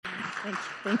Thank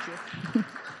you.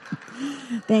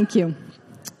 Thank you.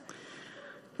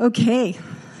 Okay.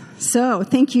 So,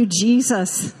 thank you,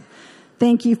 Jesus.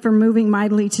 Thank you for moving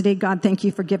mightily today, God. Thank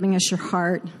you for giving us your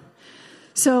heart.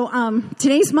 So,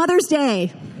 today's Mother's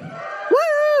Day.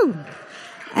 Woo!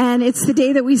 And it's the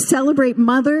day that we celebrate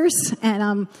mothers.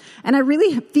 And I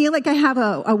really feel like I have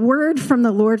a word from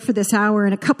the Lord for this hour.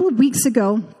 And a couple of weeks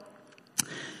ago,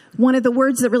 one of the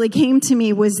words that really came to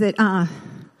me was that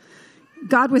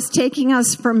God was taking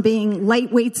us from being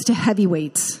lightweights to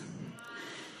heavyweights.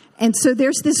 And so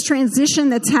there's this transition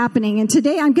that's happening. And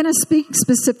today I'm going to speak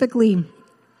specifically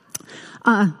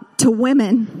to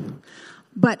women.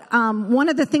 But one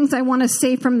of the things I want to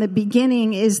say from the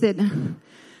beginning is that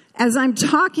as I'm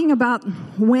talking about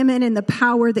women and the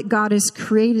power that God has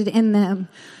created in them,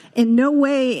 in no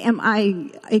way am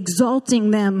I exalting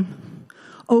them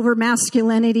over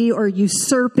masculinity or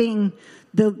usurping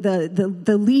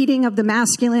the leading of the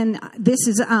masculine. This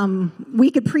is,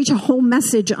 we could preach a whole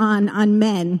message on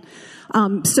men.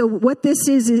 So what this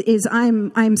is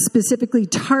I'm specifically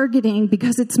targeting,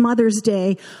 because it's Mother's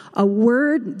Day, a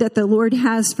word that the Lord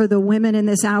has for the women in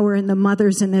this hour and the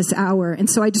mothers in this hour. And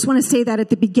so I just want to say that at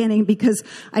the beginning, because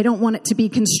I don't want it to be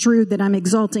construed that I'm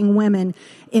exalting women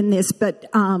in this. But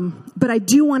I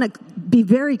do want to be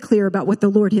very clear about what the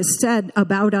Lord has said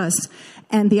about us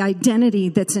and the identity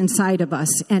that's inside of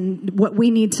us and what we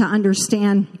need to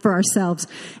understand for ourselves.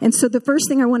 And so the first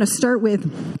thing I want to start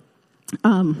with,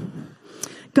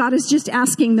 God is just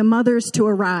asking the mothers to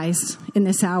arise in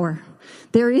this hour.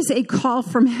 There is a call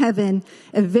from heaven,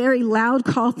 a very loud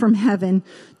call from heaven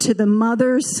to the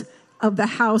mothers of the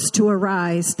house to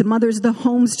arise, the mothers of the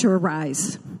homes to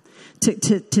arise,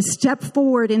 to step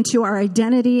forward into our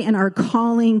identity and our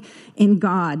calling in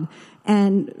God.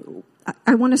 And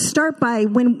I want to start by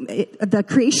the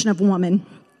creation of woman.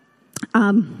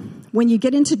 When you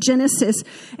get into Genesis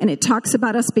and it talks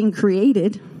about us being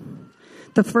created,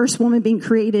 the first woman being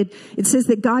created, it says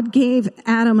that God gave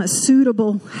Adam a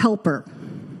suitable helper.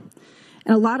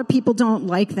 And a lot of people don't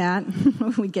like that.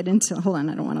 We get into, hold on,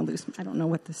 I don't know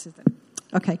what this is.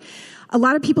 Okay. A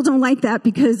lot of people don't like that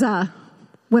because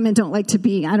women don't like to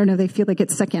be, I don't know, they feel like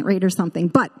it's second rate or something.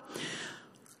 But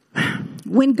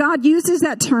when God uses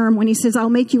that term, when he says, I'll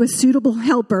make you a suitable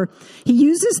helper, he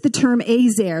uses the term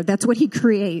azer. That's what he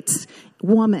creates,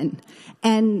 woman.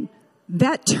 And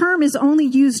that term is only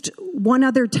used one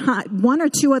or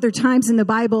two other times in the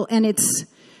Bible, and it's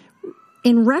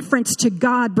in reference to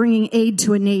God bringing aid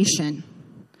to a nation.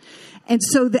 And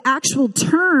so the actual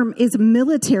term is a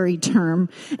military term.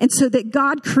 And so that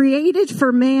God created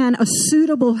for man a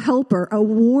suitable helper, a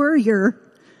warrior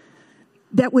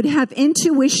that would have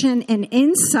intuition and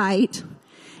insight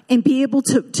and be able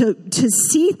to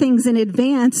see things in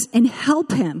advance and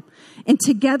help him. And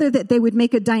together that they would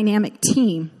make a dynamic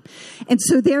team. And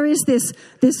so there is this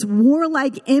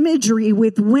warlike imagery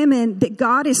with women that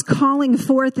God is calling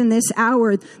forth in this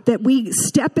hour, that we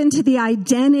step into the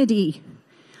identity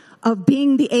of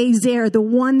being the azer, the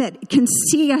one that can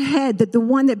see ahead, that the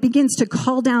one that begins to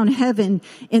call down heaven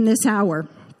in this hour.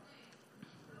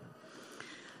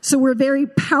 So we're very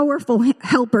powerful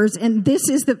helpers, and this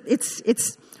is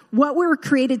it's what we were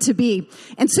created to be.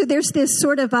 And so there's this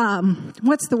sort of,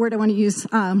 what's the word I want to use?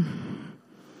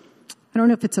 I don't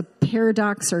know if it's a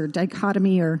paradox or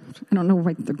dichotomy, or I don't know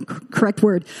the correct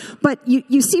word. But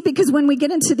you see, because when we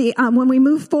get into when we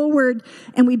move forward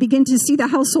and we begin to see the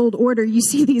household order, you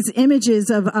see these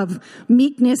images of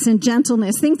meekness and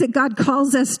gentleness, things that God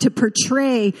calls us to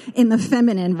portray in the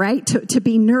feminine, right? To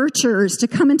be nurturers, to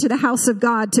come into the house of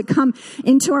God, to come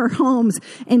into our homes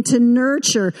and to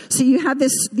nurture. So you have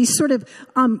these sort of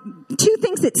two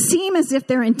things that seem as if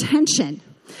they're in tension.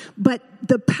 But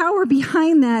the power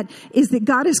behind that is that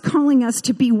God is calling us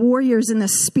to be warriors in the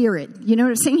spirit. You know what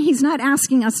I'm saying? He's not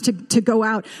asking us to go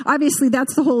out. Obviously,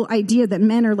 that's the whole idea that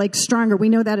men are like stronger. We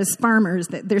know that as farmers,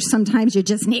 that there's sometimes you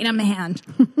just need a man.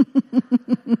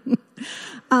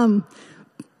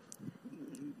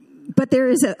 But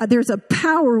there's a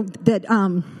power that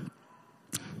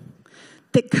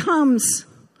comes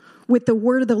with the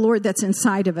word of the Lord that's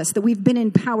inside of us, that we've been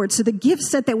empowered. So the gift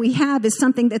set that we have is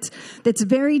something that's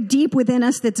very deep within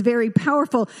us, that's very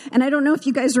powerful. And I don't know if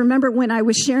you guys remember when I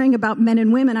was sharing about men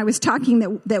and women, I was talking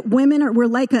that women we're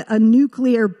like a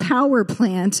nuclear power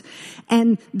plant.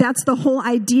 And that's the whole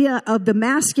idea of the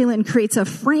masculine creates a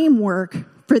framework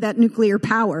for that nuclear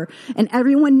power. And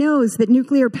everyone knows that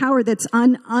nuclear power that's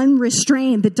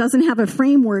unrestrained, that doesn't have a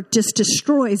framework, just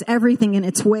destroys everything in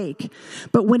its wake.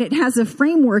 But when it has a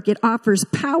framework, it offers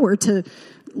power to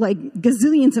like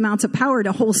gazillions amounts of power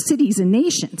to whole cities and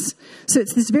nations. So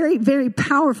it's this very, very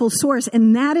powerful source.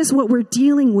 And that is what we're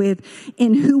dealing with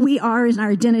in who we are in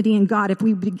our identity in God. If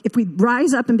we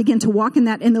rise up and begin to walk in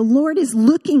that, and the Lord is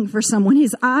looking for someone,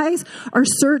 his eyes are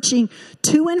searching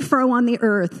to and fro on the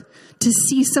earth to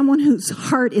see someone whose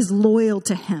heart is loyal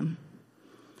to him.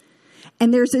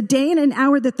 And there's a day and an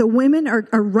hour that the women are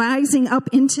rising up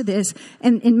into this.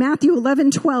 And in Matthew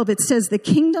 11:12, it says, the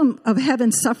kingdom of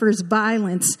heaven suffers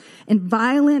violence, and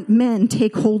violent men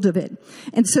take hold of it.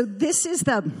 And so this is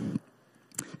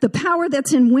the power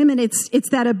that's in women. It's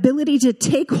that ability to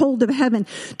take hold of heaven.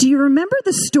 Do you remember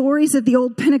the stories of the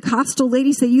old Pentecostal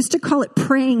ladies? They used to call it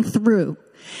praying through.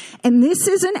 And this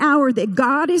is an hour that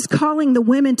God is calling the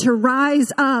women to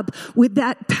rise up with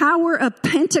that power of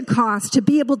Pentecost, to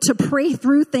be able to pray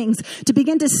through things, to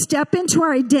begin to step into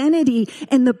our identity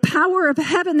and the power of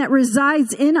heaven that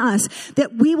resides in us,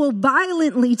 that we will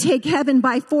violently take heaven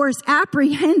by force,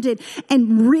 apprehend it,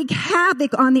 and wreak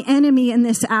havoc on the enemy in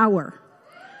this hour.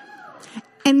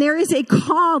 And there is a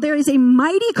call, there is a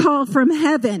mighty call from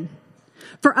heaven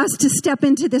for us to step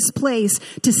into this place,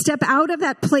 to step out of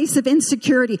that place of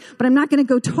insecurity. But I'm not going to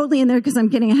go totally in there because I'm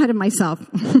getting ahead of myself.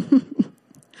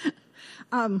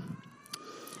 That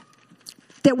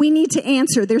we need to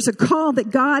answer. There's a call that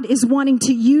God is wanting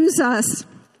to use us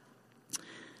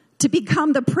to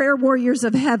become the prayer warriors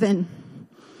of heaven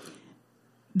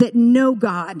that know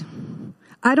God.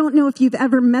 I don't know if you've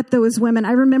ever met those women.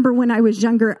 I remember when I was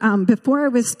younger, before I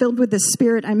was filled with the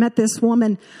Spirit, I met this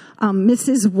woman,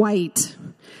 Mrs. White.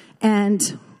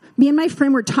 And me and my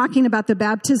friend were talking about the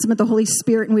baptism of the Holy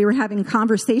Spirit, and we were having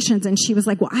conversations, and she was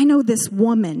like, well, I know this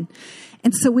woman.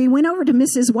 And so we went over to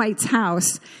Mrs. White's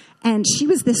house, and she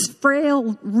was this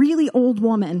frail, really old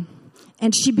woman.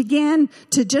 And she began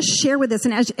to just share with us.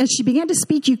 And as she began to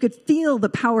speak, you could feel the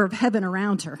power of heaven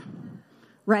around her,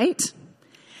 right?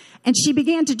 And she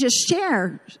began to just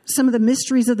share some of the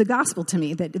mysteries of the gospel to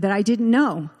me that I didn't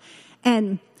know.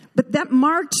 But that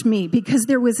marked me because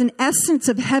there was an essence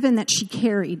of heaven that she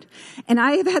carried. And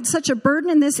I have had such a burden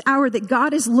in this hour that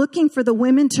God is looking for the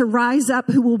women to rise up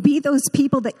who will be those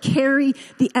people that carry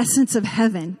the essence of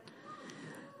heaven.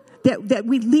 That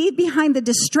we leave behind the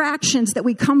distractions, that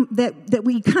we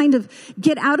kind of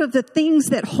get out of the things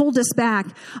that hold us back.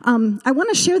 I want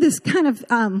to share this kind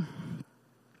of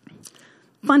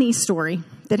funny story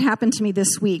that happened to me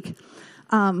this week.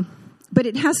 But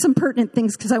it has some pertinent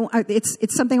things because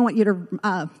it's something I want you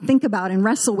to think about and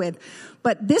wrestle with.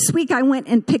 But this week I went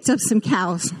and picked up some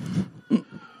cows.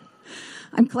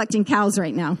 I'm collecting cows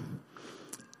right now.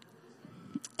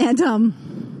 And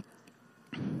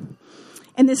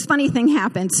this funny thing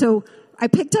happened. So I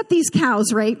picked up these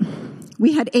cows, right?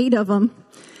 We had 8 of them.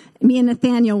 Me and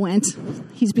Nathaniel went.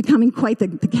 He's becoming quite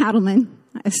the cattleman.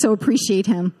 I so appreciate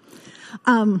him.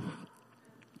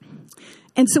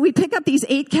 And so we pick up these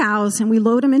 8 cows and we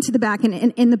load them into the back. And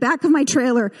in the back of my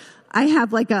trailer, I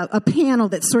have like a panel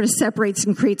that sort of separates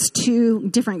and creates 2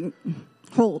 different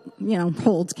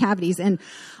holds, cavities. And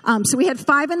so we had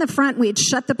 5 in the front. We had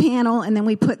shut the panel, and then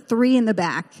we put 3 in the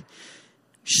back.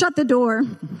 Shut the door.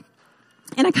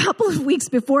 And a couple of weeks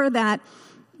before that,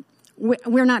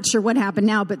 we're not sure what happened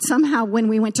now, but somehow when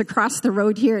we went to cross the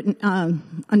road here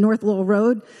on North Lowell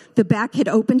Road, the back had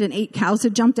opened and 8 cows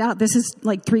had jumped out. This is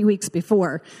like 3 weeks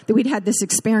before that we'd had this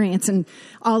experience, and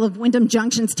all of Wyndham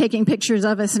Junction's taking pictures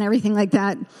of us and everything like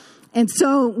that. And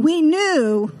so we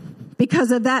knew,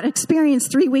 because of that experience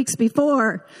 3 weeks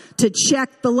before, to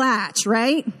check the latch,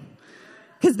 right?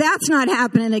 Because that's not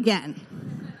happening again.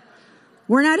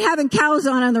 We're not having cows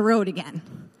on the road again.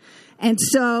 And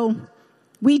so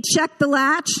we check the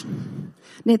latch.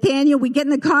 Nathaniel, we get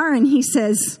in the car and he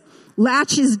says,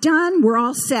 latch is done. We're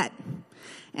all set.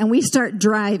 And we start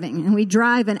driving, and we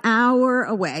drive an hour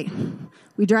away.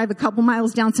 We drive a couple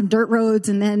miles down some dirt roads,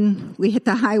 and then we hit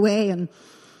the highway. And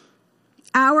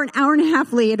an hour and a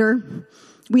half later,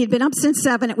 we had been up since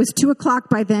 7. It was 2:00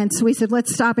 by then. So we said,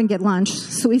 let's stop and get lunch.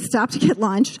 So we stopped to get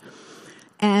lunch,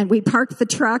 and we parked the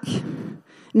truck.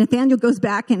 Nathaniel goes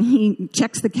back and he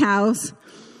checks the cows,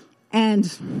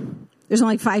 and there's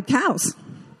only 5 cows.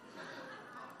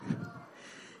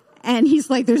 And he's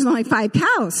like, there's only 5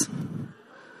 cows.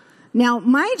 Now,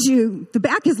 mind you, the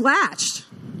back is latched,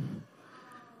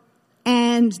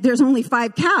 and there's only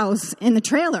 5 cows in the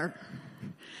trailer.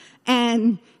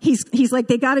 And he's like,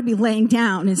 they got to be laying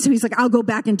down. And so he's like, I'll go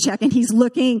back and check. And he's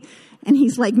looking, and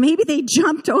he's like, maybe they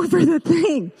jumped over the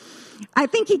thing. I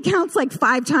think he counts like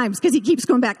 5 times because he keeps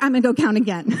going back. I'm going to go count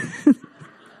again.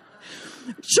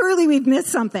 Surely we've missed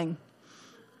something.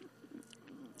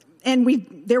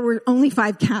 And there were only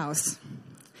 5 cows.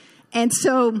 And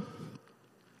so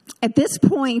At this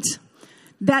point,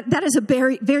 that is a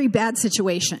very, very bad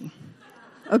situation,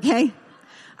 okay?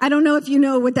 I don't know if you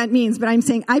know what that means, but I'm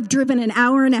saying I've driven an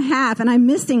hour and a half and I'm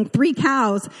missing 3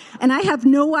 cows and I have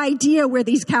no idea where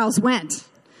these cows went.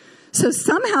 So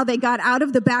somehow they got out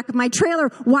of the back of my trailer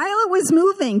while it was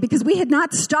moving because we had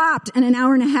not stopped in an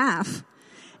hour and a half.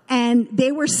 And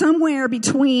they were somewhere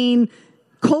between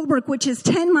Colebrook, which is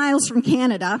 10 miles from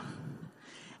Canada,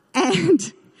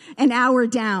 and an hour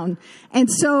down. And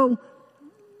so,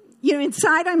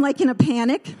 inside I'm like in a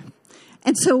panic.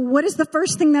 And so what is the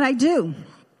first thing that I do?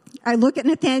 I look at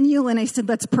Nathaniel and I said,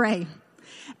 let's pray.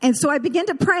 And so I began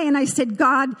to pray and I said,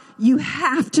 God, you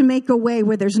have to make a way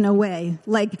where there's no way.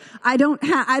 Like, I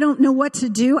don't know what to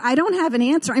do. I don't have an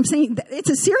answer. I'm saying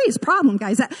it's a serious problem,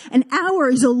 guys. An hour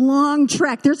is a long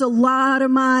trek. There's a lot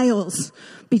of miles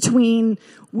between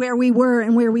where we were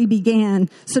and where we began.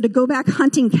 So to go back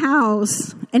hunting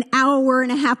cows an hour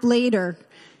and a half later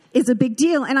is a big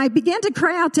deal. And I began to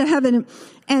cry out to heaven.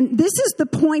 And this is the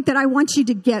point that I want you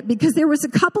to get, because there was a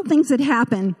couple things that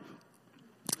happened.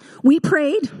 We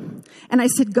prayed, and I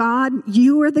said, God,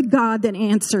 you are the God that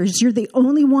answers. You're the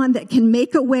only one that can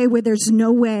make a way where there's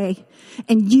no way,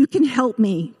 and you can help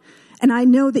me. And I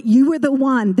know that you are the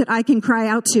one that I can cry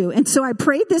out to. And so I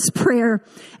prayed this prayer,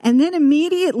 and then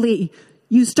immediately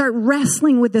you start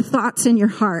wrestling with the thoughts in your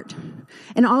heart.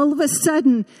 And all of a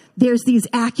sudden, there's these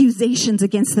accusations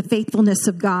against the faithfulness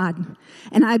of God.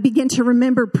 And I begin to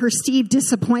remember perceived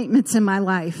disappointments in my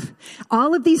life.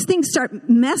 All of these things start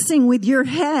messing with your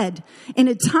head in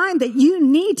a time that you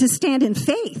need to stand in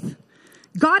faith.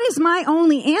 God is my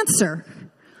only answer.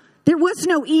 There was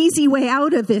no easy way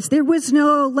out of this. There was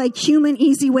no human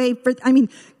easy way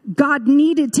God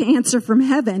needed to answer from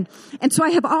heaven. And so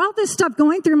I have all this stuff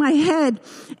going through my head.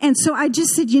 And so I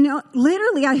just said,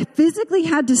 literally I physically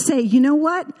had to say, you know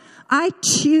what? I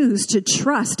choose to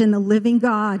trust in the living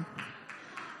God.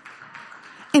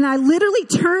 And I literally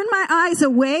turned my eyes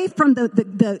away from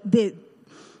the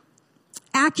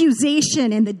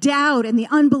accusation and the doubt and the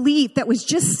unbelief that was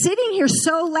just sitting here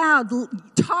so loud,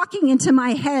 talking into my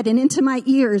head and into my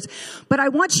ears. But I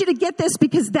want you to get this,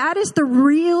 because that is the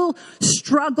real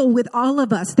struggle with all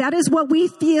of us. That is what we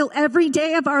feel every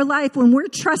day of our life when we're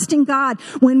trusting God,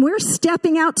 when we're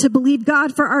stepping out to believe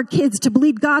God for our kids, to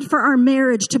believe God for our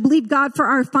marriage, to believe God for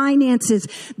our finances.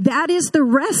 That is the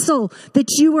wrestle that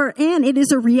you are in. It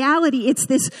is a reality. It's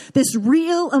this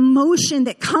real emotion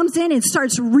that comes in and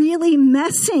starts really messing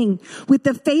with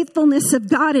the faithfulness of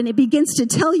God, and it begins to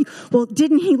tell you, well,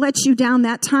 didn't he let you down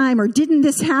that time, or didn't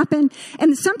this happen?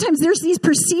 And sometimes there's these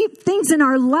perceived things in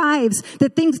our lives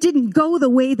that things didn't go the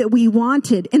way that we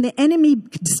wanted, and the enemy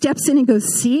steps in and goes,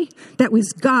 see, that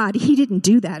was God. He didn't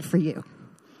do that for you.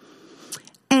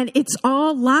 And it's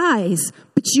all lies,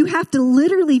 but you have to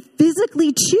literally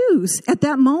physically choose at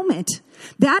that moment.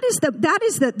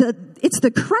 It's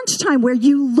the crunch time where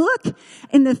you look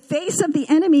in the face of the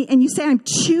enemy and you say, I'm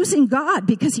choosing God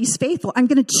because he's faithful. I'm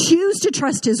going to choose to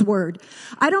trust his word.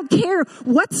 I don't care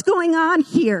what's going on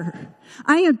here.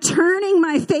 I am turning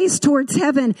my face towards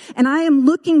heaven, and I am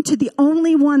looking to the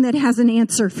only one that has an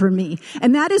answer for me.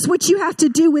 And that is what you have to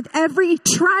do with every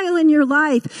trial in your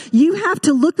life. You have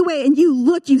to look away and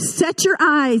you set your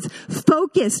eyes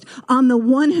focused on the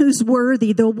one who's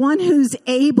worthy, the one who's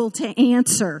able to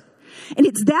answer. And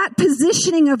it's that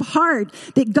positioning of heart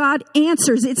that God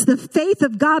answers. It's the faith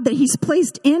of God that he's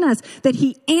placed in us that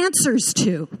he answers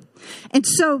to. And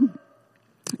so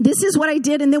this is what I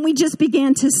did, and then we just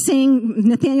began to sing.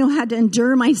 Nathaniel had to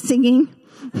endure my singing.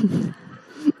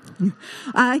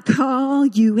 I call,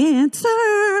 you answer,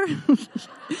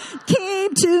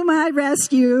 came to my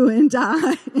rescue and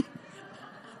died.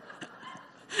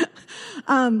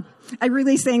 I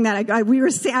really sang that. I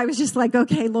was just like,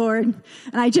 okay, Lord. And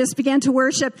I just began to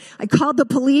worship. I called the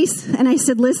police and I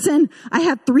said, listen, I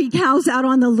have 3 cows out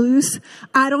on the loose.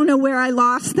 I don't know where I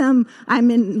lost them. I'm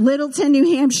in Littleton,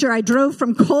 New Hampshire. I drove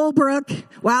from Colebrook.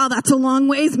 Wow, that's a long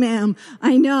ways, ma'am.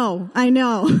 I know.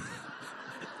 And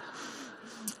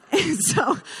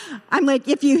so I'm like,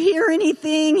 if you hear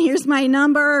anything, here's my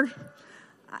number.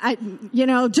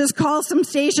 Just call some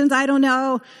stations. I don't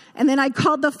know. And then I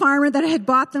called the farmer that I had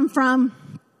bought them from,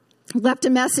 left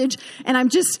a message, and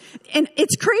and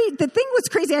it's crazy. The thing was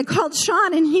crazy. I called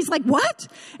Sean and he's like, what?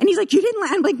 And he's like, you didn't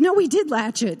latch? I'm like, no, we did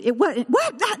latch it. What?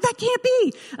 That can't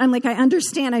be. I'm like, I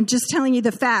understand. I'm just telling you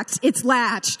the facts. It's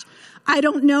latched. I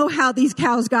don't know how these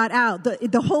cows got out.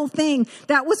 The whole thing,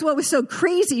 that was what was so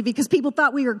crazy, because people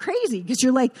thought we were crazy, because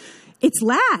you're like, it's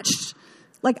latched.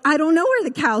 Like, I don't know where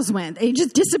the cows went. They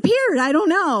just disappeared. I don't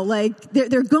know. Like,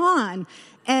 they're gone.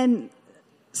 And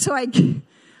so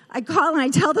I call and I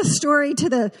tell the story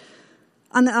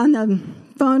on the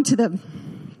phone to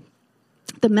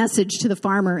the message to the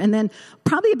farmer. And then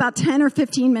probably about 10 or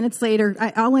 15 minutes later,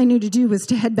 all I knew to do was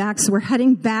to head back. So we're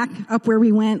heading back up where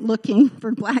we went looking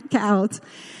for black cows.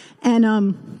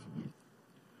 And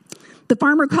the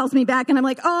farmer calls me back and I'm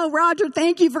like, oh, Roger,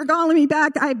 thank you for calling me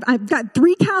back. I've got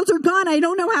 3 cows are gone. I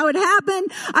don't know how it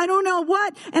happened. I don't know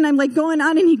what. And I'm like going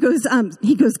on and he goes,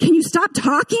 can you stop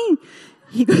talking?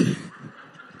 He goes,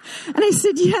 and I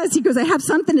said, yes. He goes, I have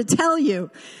something to tell you.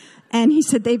 And he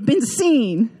said, they've been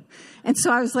seen. And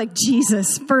so I was like,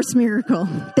 Jesus, first miracle.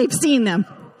 They've seen them.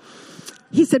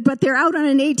 He said, but they're out on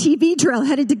an ATV trail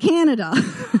headed to Canada.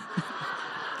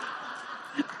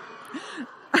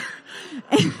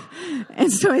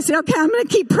 And so I said, okay, I'm going to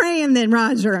keep praying then,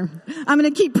 Roger. I'm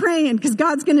going to keep praying because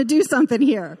God's going to do something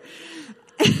here.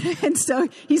 And so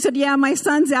he said, yeah, my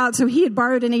son's out. So he had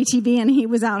borrowed an ATV and he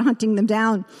was out hunting them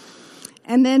down.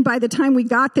 And then by the time we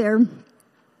got there,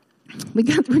 we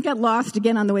got lost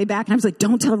again on the way back. And I was like,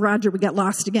 don't tell Roger we got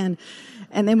lost again.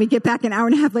 And then we get back an hour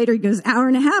and a half later. He goes, hour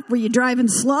and a half? Were you driving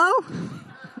slow?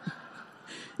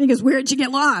 He goes, where'd you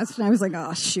get lost? And I was like,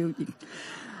 oh, shoot.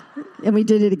 And we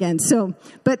did it again. So,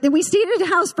 but then we stayed at a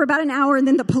house for about an hour, and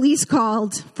then the police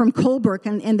called from Colebrook,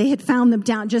 and they had found them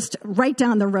just right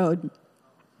down the road.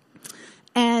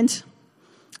 And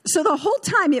so the whole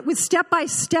time it was step by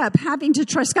step, having to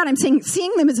trust God. I'm saying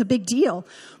seeing them is a big deal,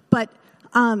 but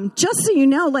just so you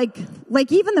know, like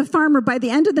even the farmer, by the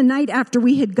end of the night after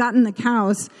we had gotten the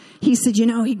cows, he said,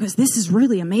 he goes, this is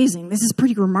really amazing. This is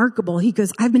pretty remarkable. He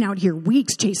goes, I've been out here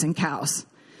weeks chasing cows.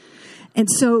 And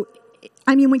so,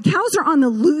 I mean, when cows are on the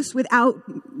loose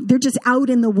they're just out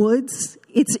in the woods,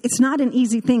 it's not an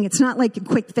easy thing. It's not like a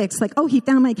quick fix, like, oh, he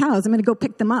found my cows, I'm going to go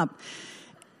pick them up.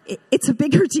 It's a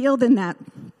bigger deal than that.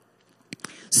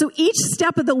 So each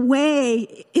step of the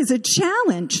way is a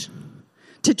challenge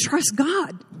to trust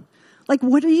God. Like,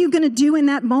 what are you going to do in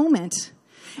that moment?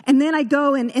 And then I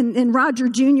go and Roger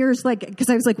Jr.'s like, because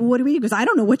I was like, well, what do we do? He goes, I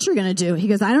don't know what you're going to do. He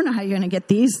goes, I don't know how you're going to get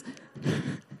these.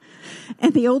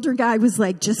 And the older guy was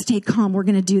like, just stay calm. We're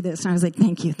going to do this. And I was like,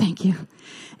 thank you.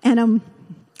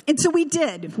 And so we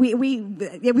did.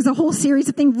 It was a whole series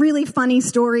of things, really funny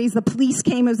stories. The police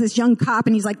came. It was this young cop,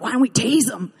 and he's like, why don't we tase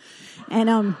him?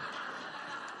 And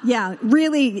yeah,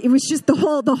 really, it was just the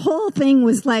whole thing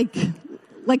was like a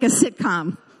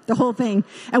sitcom. The whole thing.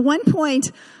 At one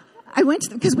point, I went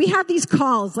because we have these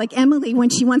calls. Like Emily, when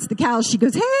she wants the cows, she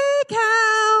goes, "Hey,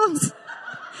 cows!"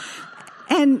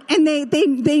 And they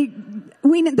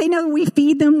know we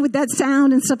feed them with that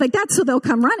sound and stuff like that, so they'll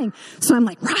come running. So I'm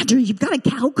like, Roger, you've got a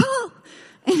cow call?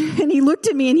 And he looked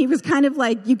at me and he was kind of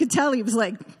like, you could tell he was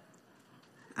like,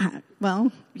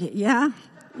 well, yeah,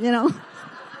 And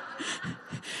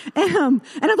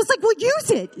I was like, well,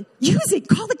 use it,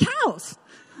 call the cows.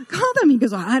 Call them. He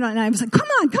goes, I don't know. I was like, come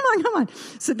on.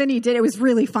 So then he did. It was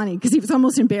really funny because he was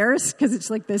almost embarrassed because it's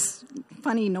like this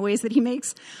funny noise that he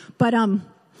makes. But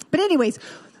anyways,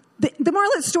 the moral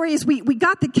of the story is we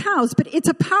got the cows, but it's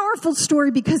a powerful story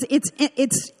because it's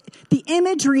the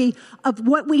imagery of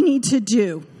what we need to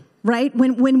do, right?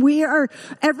 When we are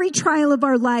every trial of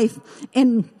our life,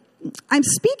 and I'm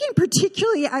speaking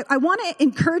particularly, I want to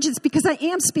encourage this because I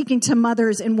am speaking to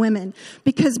mothers and women,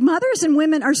 because mothers and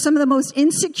women are some of the most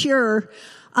insecure,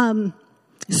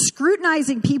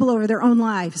 scrutinizing people over their own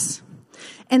lives.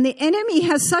 And the enemy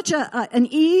has such an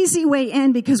easy way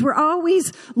in because we're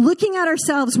always looking at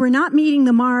ourselves. We're not meeting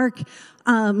the mark.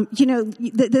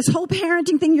 This whole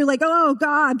parenting thing, you're like, oh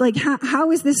God, like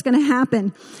how is this going to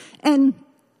happen? And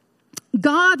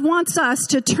God wants us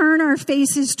to turn our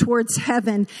faces towards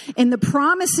heaven and the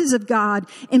promises of God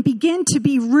and begin to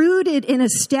be rooted and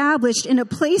established in a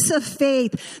place of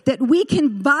faith that we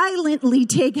can violently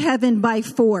take heaven by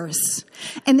force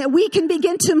and that we can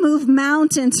begin to move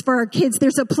mountains for our kids.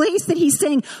 There's a place that he's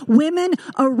saying, women,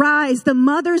 arise. The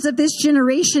mothers of this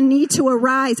generation need to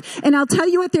arise. And I'll tell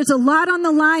you what, there's a lot on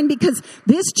the line because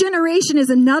this generation is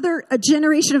a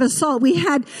generation of assault. We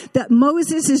had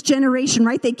Moses' generation,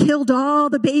 right? They killed all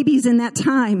the babies in that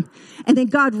time. And then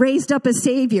God raised up a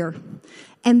savior.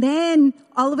 And then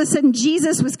all of a sudden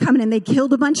Jesus was coming and they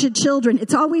killed a bunch of children.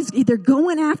 It's always, they're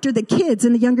going after the kids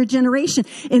in the younger generation.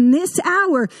 In this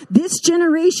hour, this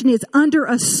generation is under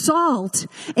assault.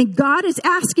 And God is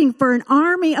asking for an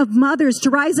army of mothers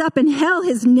to rise up. And hell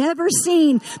has never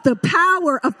seen the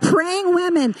power of praying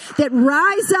women that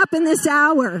rise up in this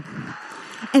hour.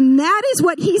 And that is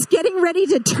what he's getting ready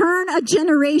to turn a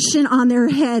generation on their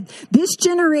head. This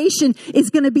generation is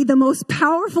going to be the most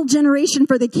powerful generation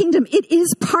for the kingdom. It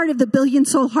is part of the billion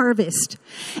soul harvest.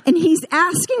 And he's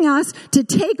asking us to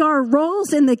take our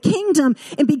roles in the kingdom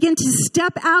and begin to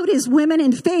step out as women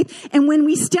in faith. And when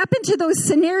we step into those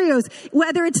scenarios,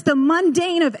 whether it's the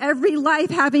mundane of every life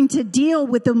having to deal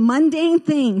with the mundane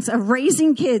things of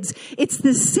raising kids, it's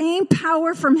the same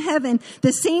power from heaven,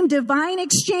 the same divine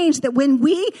exchange that when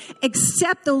we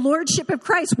accept the lordship of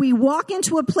Christ, we walk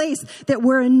into a place that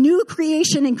we're a new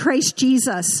creation in Christ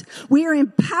Jesus. We are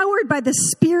empowered by the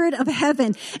Spirit of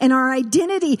heaven, and our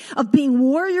identity of being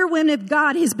warrior women of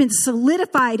God has been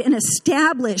solidified and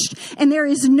established. And there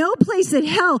is no place that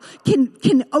hell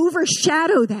can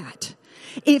overshadow that.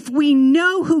 If we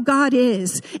know who God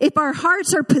is, if our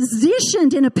hearts are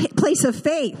positioned in a place of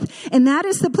faith, and that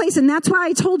is the place, and that's why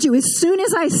I told you, as soon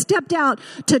as I stepped out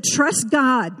to trust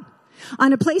God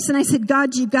on a place, and I said,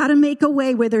 God, you've got to make a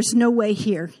way where there's no way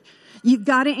here. You've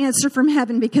got to answer from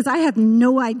heaven, because I have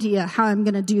no idea how I'm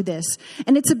going to do this.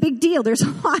 And it's a big deal. There's a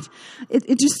lot.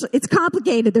 It's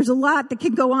complicated. There's a lot that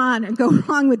can go on and go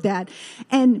wrong with that.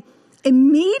 And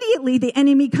immediately the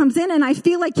enemy comes in, and I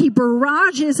feel like he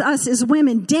barrages us as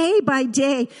women day by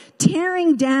day,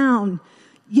 tearing down.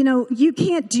 You know, you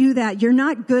can't do that. You're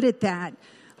not good at that.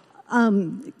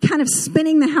 Kind of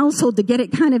spinning the household to get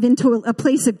it kind of into a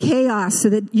place of chaos so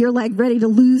that you're like ready to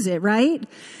lose it, right?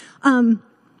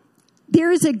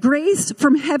 There is a grace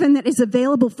from heaven that is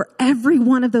available for every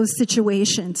one of those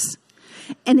situations.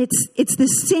 And it's the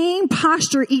same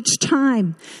posture each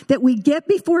time that we get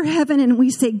before heaven and we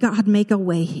say, God, make a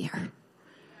way here.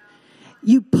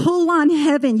 You pull on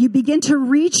heaven. You begin to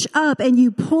reach up and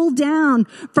you pull down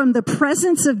from the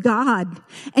presence of God.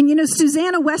 And you know,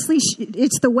 Susanna Wesley,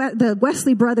 it's the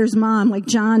Wesley brothers' mom, like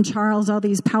John, Charles, all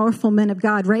these powerful men of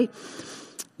God, right?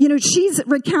 You know, she's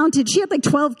recounted, she had like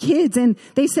 12 kids, and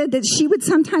they said that she would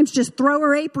sometimes just throw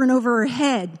her apron over her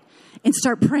head and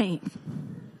start praying.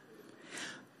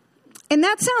 And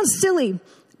that sounds silly,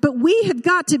 but we have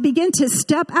got to begin to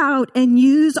step out and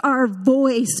use our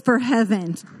voice for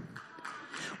heaven.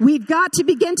 We've got to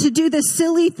begin to do the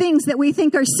silly things that we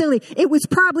think are silly. It was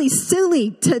probably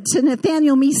silly to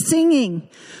Nathaniel, me singing,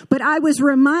 but I was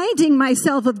reminding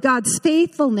myself of God's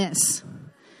faithfulness.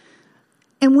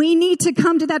 And we need to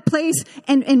come to that place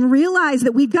and realize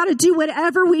that we've got to do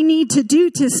whatever we need to do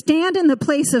to stand in the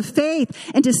place of faith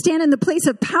and to stand in the place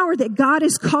of power that God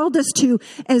has called us to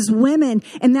as women.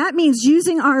 And that means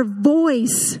using our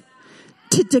voice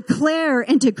to declare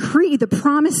and decree the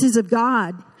promises of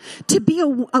God, to be a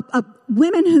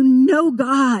women who know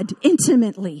God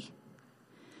intimately.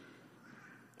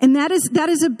 And that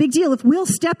is a big deal. If we'll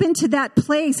step into that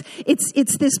place,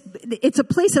 it's a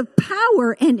place of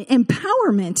power and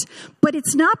empowerment, but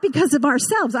it's not because of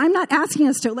ourselves. I'm not asking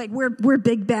us to, like, we're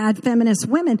big bad feminist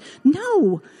women.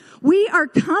 No. We are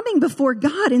coming before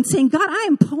God and saying, God, I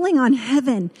am pulling on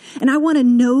heaven and I want to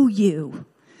know you.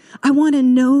 I want to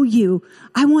know you.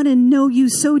 I want to know you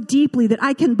so deeply that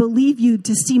I can believe you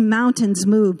to see mountains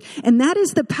moved. And that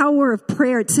is the power of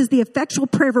prayer. It says the effectual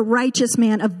prayer of a righteous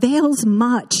man avails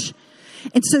much.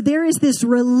 And so there is this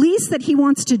release that he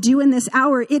wants to do in this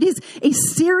hour. It is a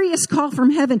serious call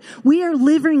from heaven. We are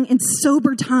living in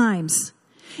sober times.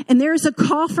 And there is a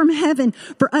call from heaven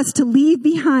for us to leave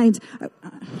behind.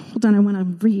 Hold on, I want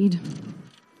to read.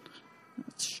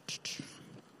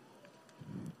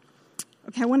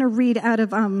 Okay, I want to read out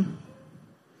of,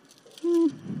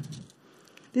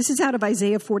 this is out of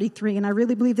Isaiah 43, and I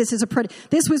really believe this is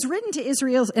this was written to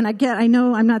Israel, and I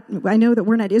know that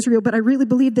we're not Israel, but I really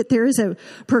believe that there is a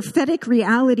prophetic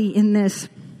reality in this,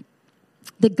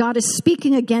 that God is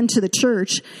speaking again to the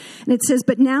church. And it says,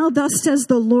 but now thus says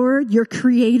the Lord, your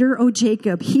creator, O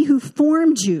Jacob, he who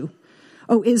formed you,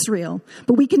 O Israel.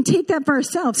 But we can take that for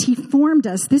ourselves. He formed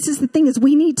us. This is the thing, is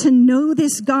we need to know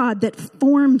this God that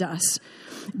formed us.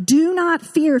 Do not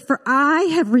fear, for I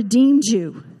have redeemed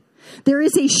you. There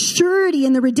is a surety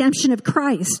in the redemption of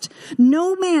Christ.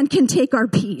 No man can take our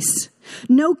peace.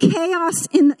 No chaos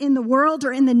in the world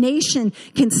or in the nation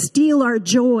can steal our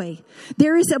joy.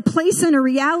 There is a place and a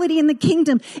reality in the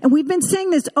kingdom. And we've been saying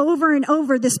this over and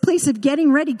over, this place of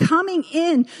getting ready, coming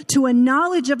in to a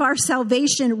knowledge of our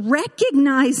salvation,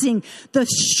 recognizing the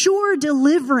sure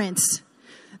deliverance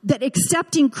that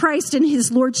accepting Christ and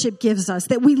his lordship gives us,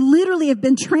 that we literally have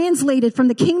been translated from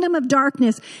the kingdom of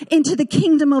darkness into the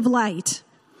kingdom of light.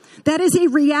 That is a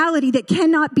reality that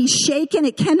cannot be shaken.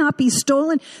 It cannot be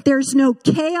stolen. There's no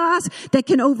chaos that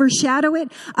can overshadow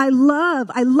it. I love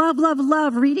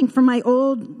reading from my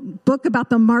old book about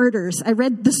the martyrs. I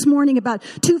read this morning about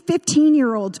two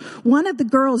 15-year-olds. One of the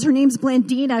girls, her name's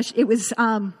Blandina. It was,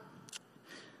 I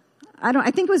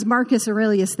think it was Marcus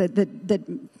Aurelius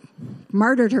that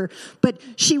martyred her, but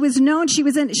she was known, she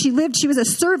was a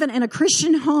servant in a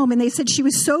Christian home, and they said she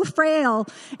was so frail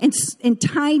and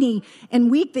tiny and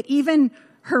weak that even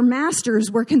her masters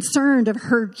were concerned of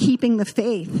her keeping the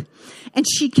faith. And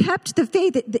she kept the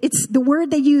faith. It's the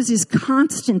word they use is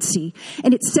constancy.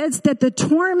 And it says that the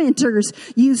tormentors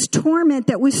used torment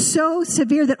that was so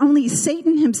severe that only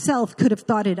Satan himself could have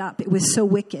thought it up. It was so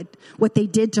wicked what they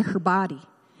did to her body.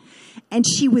 And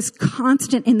she was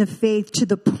constant in the faith to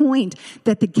the point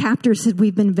that the captor said,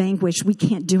 we've been vanquished. We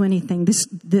can't do anything.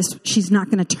 She's not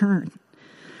going to turn.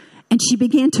 And she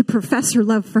began to profess her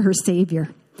love for her Savior.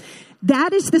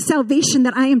 That is the salvation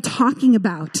that I am talking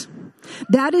about.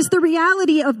 That is the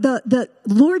reality of the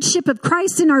lordship of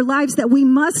Christ in our lives that we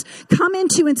must come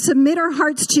into and submit our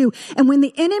hearts to. And when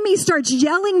the enemy starts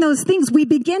yelling those things, we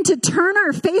begin to turn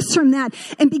our face from that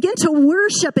and begin to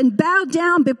worship and bow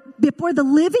down before the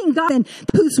living God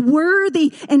who's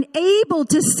worthy and able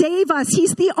to save us.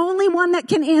 He's the only one that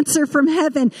can answer from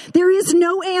heaven. There is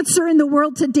no answer in the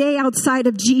world today outside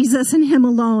of Jesus and Him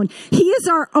alone. He is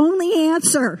our only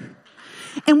answer.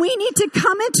 And we need to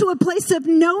come into a place of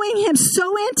knowing Him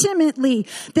so intimately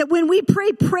that when we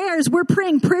pray prayers, we're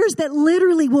praying prayers that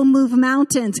literally will move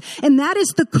mountains. And that is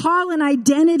the call and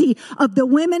identity of the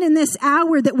women in this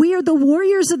hour, that we are the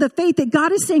warriors of the faith, that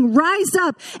God is saying, rise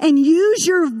up and use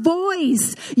your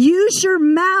voice, use your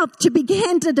mouth to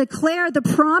begin to declare the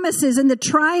promises and the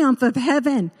triumph of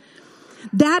heaven.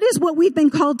 That is what we've been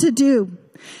called to do.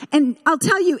 And I'll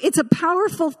tell you, it's a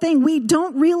powerful thing. We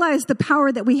don't realize the power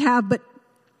that we have, but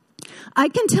I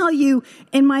can tell you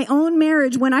in my own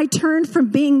marriage, when I turned from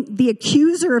being the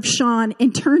accuser of Sean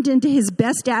and turned into his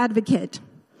best advocate,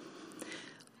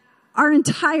 our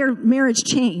entire marriage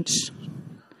changed.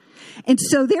 And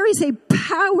so there is a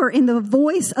power in the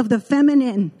voice of the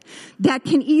feminine that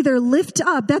can either lift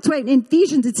up. That's why in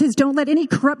Ephesians it says, don't let any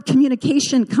corrupt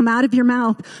communication come out of your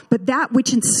mouth, but that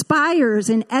which inspires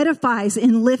and edifies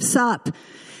and lifts up.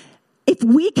 If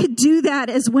we could do that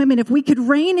as women, if we could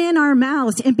rein in our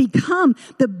mouths and become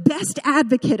the best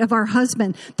advocate of our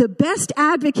husband, the best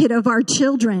advocate of our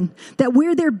children, that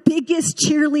we're their biggest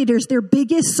cheerleaders, their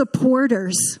biggest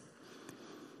supporters.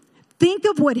 Think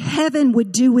of what heaven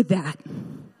would do with that.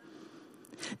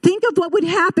 Think of what would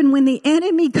happen when the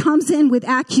enemy comes in with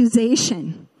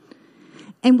accusation.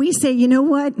 And we say, you know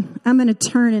what? I'm going to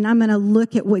turn and I'm going to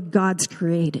look at what God's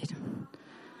created.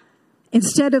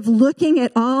 Instead of looking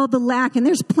at all the lack, and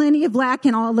there's plenty of lack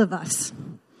in all of us.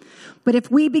 But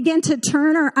if we begin to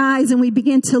turn our eyes and we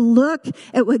begin to look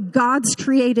at what God's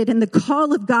created and the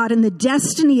call of God and the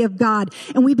destiny of God,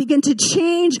 and we begin to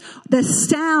change the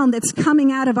sound that's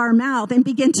coming out of our mouth and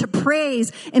begin to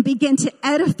praise and begin to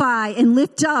edify and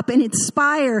lift up and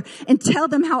inspire and tell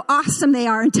them how awesome they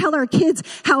are and tell our kids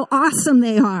how awesome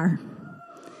they are.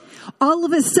 All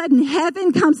of a sudden,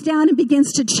 heaven comes down and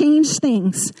begins to change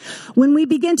things. When we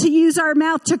begin to use our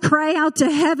mouth to cry out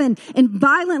to heaven and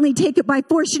violently take it by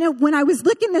force. You know, when I was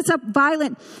looking this up,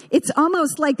 violent, it's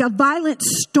almost like a violent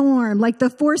storm, like the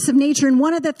force of nature. And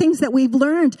one of the things that we've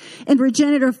learned in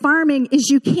regenerative farming is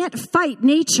you can't fight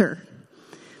nature.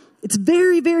 It's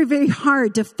very, very, very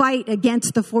hard to fight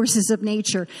against the forces of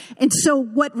nature. And so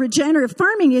what regenerative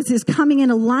farming is coming in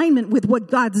alignment with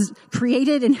what God's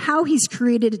created and how He's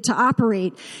created it to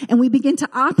operate. And we begin to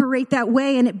operate that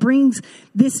way, and it brings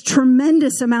this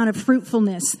tremendous amount of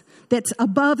fruitfulness that's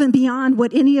above and beyond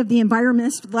what any of the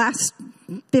environments for the last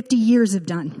 50 years have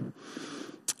done.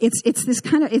 It's this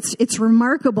kind of, it's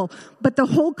remarkable. But the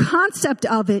whole concept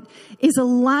of it is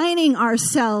aligning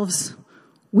ourselves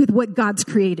with what God's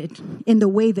created in the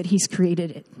way that He's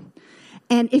created it.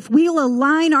 And if we'll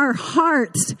align our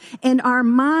hearts and our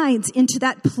minds into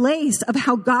that place of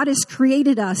how God has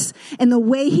created us and the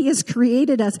way He has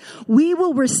created us, we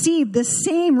will receive the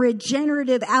same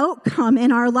regenerative outcome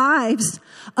in our lives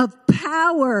of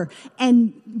power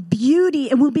and beauty.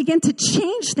 And we'll begin to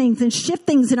change things and shift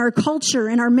things in our culture,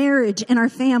 in our marriage, and our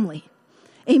family.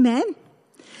 Amen?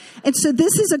 And so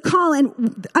this is a call,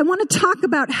 and I want to talk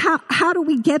about how do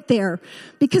we get there?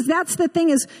 Because that's the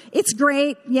thing is, it's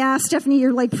great. Yeah, Stephanie,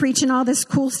 you're like preaching all this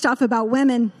cool stuff about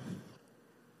women.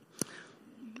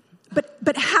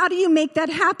 But how do you make that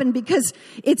happen? Because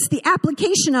it's the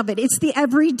application of it. It's the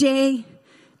everyday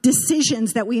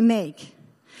decisions that we make.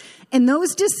 And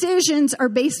those decisions are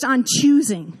based on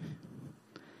choosing.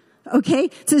 Okay?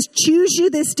 It says, choose you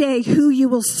this day who you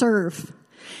will serve.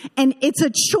 And it's a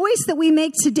choice that we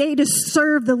make today to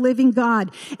serve the living God.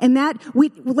 And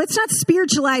let's not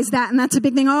spiritualize that. And that's a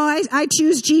big thing. Oh, I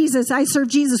choose Jesus. I serve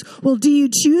Jesus. Well, do you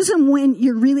choose him when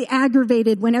you're really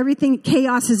aggravated, when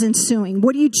chaos is ensuing?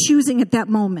 What are you choosing at that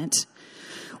moment?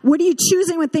 What are you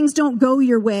choosing when things don't go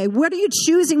your way? What are you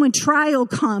choosing when trial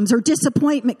comes or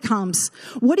disappointment comes?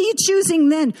 What are you choosing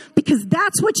then? Because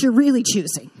that's what you're really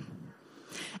choosing.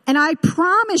 And I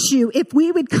promise you, if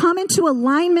we would come into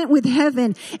alignment with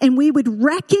heaven and we would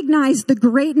recognize the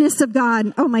greatness of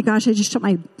God. Oh my gosh, I just shut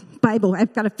my Bible.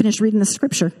 I've got to finish reading the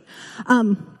scripture.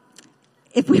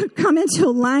 If we would come into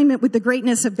alignment with the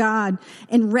greatness of God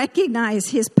and recognize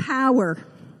his power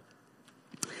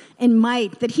and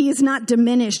might, that he is not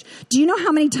diminished. Do you know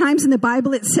how many times in the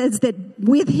Bible it says that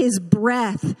with his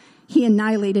breath, he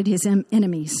annihilated his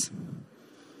enemies?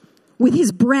 With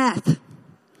his breath.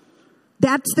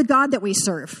 That's the God that we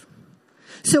serve.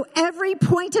 So every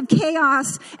point of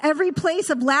chaos, every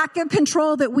place of lack of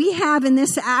control that we have in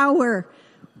this hour,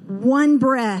 one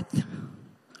breath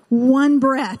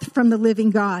from the living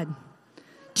God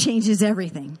changes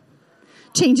everything.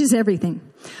 Changes everything.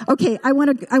 Okay, I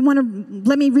want to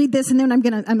let me read this and then I'm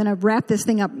going to wrap this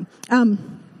thing up.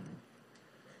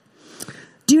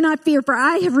 Do not fear, for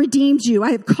I have redeemed you.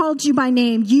 I have called you by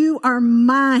name. You are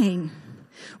mine.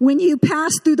 When you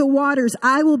pass through the waters,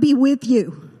 I will be with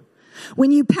you.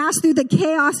 When you pass through the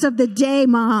chaos of the day,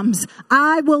 moms,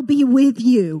 I will be with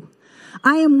you.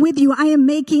 I am with you. I am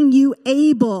making you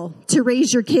able to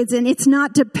raise your kids. And it's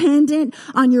not dependent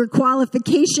on your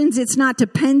qualifications. It's not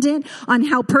dependent on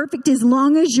how perfect, as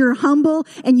long as you're humble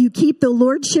and you keep the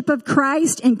lordship of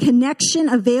Christ and connection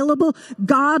available,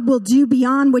 God will do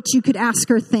beyond what you could ask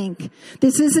or think.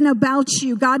 This isn't about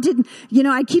you. God didn't,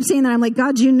 I keep saying that. I'm like,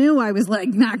 God, you knew I was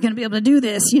not going to be able to do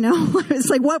this, It's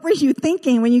like, what were you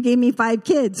thinking when you gave me 5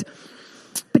 kids?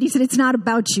 But he said, it's not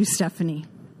about you, Stephanie.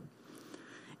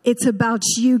 It's about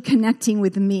you connecting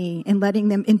with me and letting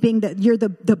them, and being you're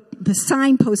the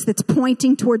signpost that's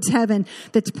pointing towards heaven,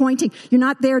 you're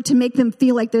not there to make them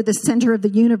feel like they're the center of the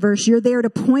universe. You're there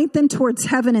to point them towards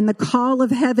heaven and the call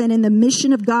of heaven and the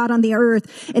mission of God on the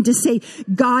earth, and to say,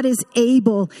 God is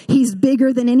able. He's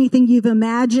bigger than anything you've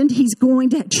imagined. He's going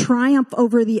to triumph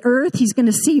over the earth. He's going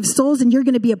to save souls, and you're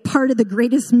going to be a part of the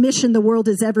greatest mission the world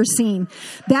has ever seen.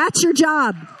 That's your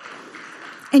job.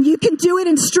 And you can do it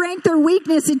in strength or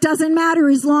weakness. It doesn't matter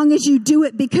as long as you do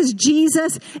it, because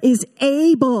Jesus is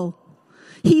able.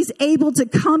 He's able to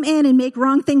come in and make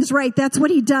wrong things right. That's what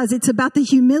he does. It's about the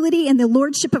humility and the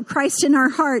lordship of Christ in our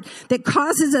heart that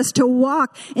causes us to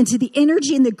walk into the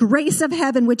energy and the grace of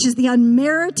heaven, which is the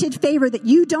unmerited favor that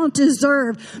you don't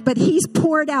deserve, but he's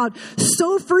poured out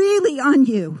so freely on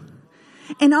you.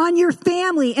 And on your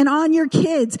family, and on your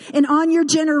kids, and on your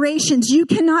generations. You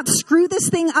cannot screw this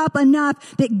thing up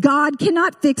enough that God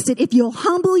cannot fix it if you'll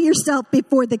humble yourself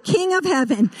before the King of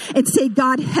heaven and say,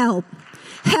 God, help.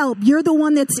 Help. You're the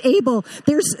one that's able.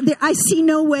 I see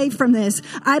no way from this.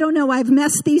 I don't know. I've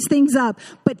messed these things up.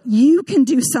 But you can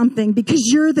do something,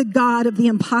 because you're the God of the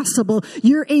impossible.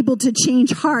 You're able to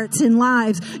change hearts and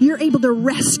lives. You're able to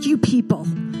rescue people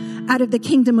out of the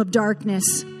kingdom of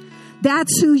darkness.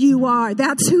 That's who you are.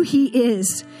 That's who he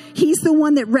is. He's the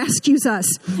one that rescues us.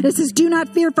 It says, do not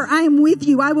fear, for I am with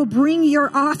you. I will bring your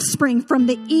offspring from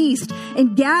the east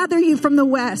and gather you from the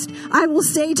west. I will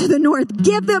say to the north,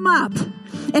 give them up.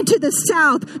 And to the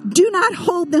south, do not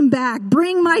hold them back.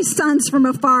 Bring my sons from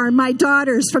afar and my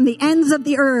daughters from the ends of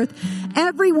the earth.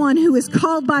 Everyone who is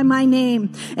called by my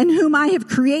name and whom I have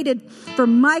created for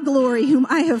my glory, whom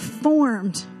I have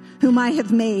formed, whom I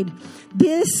have made.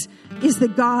 This is the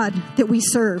God that we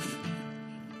serve.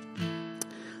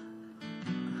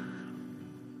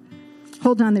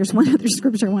 Hold on, there's one other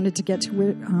scripture I wanted to get to.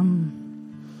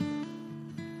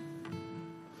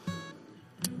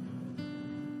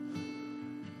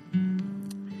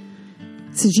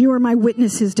 It says, you are my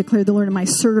witnesses, declared the Lord, and my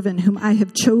servant whom I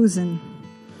have chosen,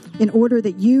 in order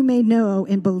that you may know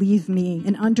and believe me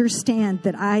and understand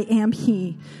that I am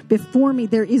he. Before me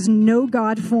there is no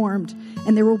God formed,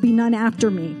 and there will be none after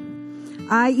me.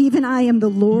 I am the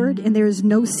Lord, and there is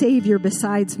no Savior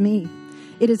besides me.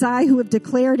 It is I who have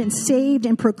declared and saved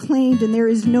and proclaimed, and there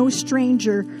is no strange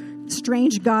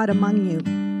God among you.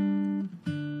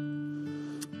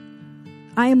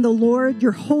 I am the Lord,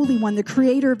 your Holy One, the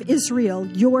Creator of Israel,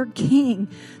 your King.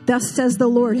 Thus says the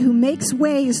Lord, who makes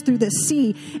ways through the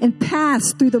sea and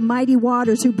paths through the mighty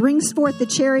waters, who brings forth the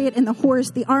chariot and the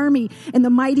horse, the army and the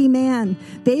mighty man.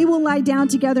 They will lie down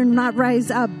together and not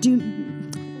rise up.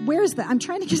 Where's that? I'm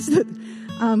trying to get to the...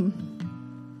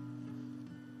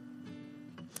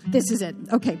 This is it.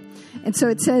 Okay. And so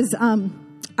it says,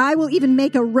 I will even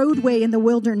make a roadway in the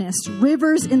wilderness,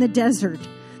 rivers in the desert.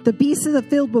 The beasts of the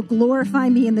field will glorify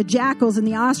me, and the jackals and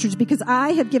the ostrich, because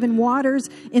I have given waters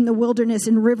in the wilderness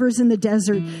and rivers in the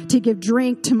desert to give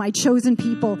drink to my chosen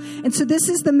people. And so this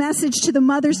is the message to the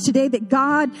mothers today, that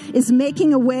God is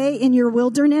making a way in your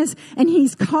wilderness, and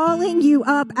he's calling you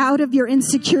up out of your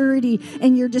insecurity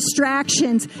and your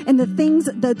distractions and the things,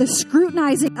 the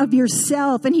scrutinizing of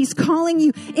yourself. And he's calling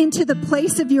you into the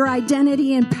place of your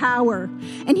identity and power.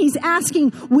 And he's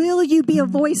asking, will you be a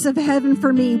voice of heaven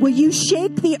for me? Will you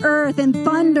shake the earth and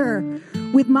thunder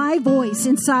with my voice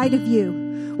inside of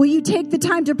you? Will you take the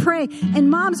time to pray? And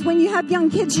moms, when you have young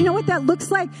kids, you know what that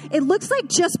looks like? It looks like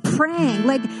just praying.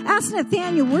 Like, ask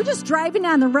Nathaniel, we're just driving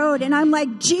down the road and I'm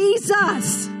like,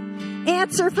 Jesus,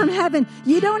 answer from heaven.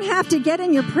 You don't have to get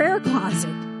in your prayer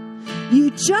closet.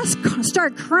 You just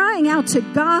start crying out to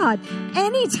God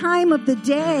any time of the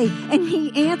day and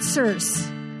he answers.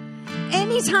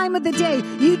 Any time of the day,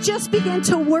 you just begin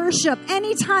to worship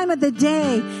any time of the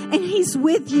day, and he's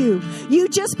with you. You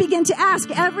just begin to ask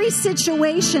every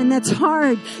situation that's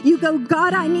hard. You go,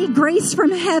 God, I need grace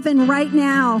from heaven right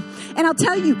now. And I'll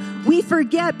tell you, we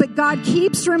forget, but God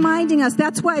keeps reminding us.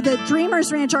 That's why the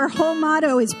Dreamers Ranch, our whole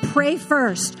motto is pray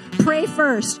first, pray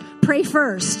first, pray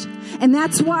first. And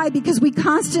that's why, because we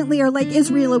constantly are like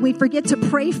Israel and we forget to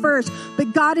pray first.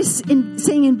 But God is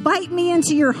saying, invite me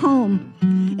into your home.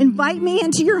 Invite me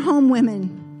into your home,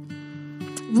 women.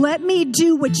 Let me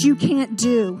do what you can't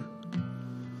do.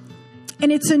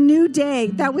 And it's a new day.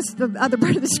 That was the other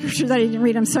part of the scripture that I didn't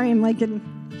read. I'm sorry, I'm going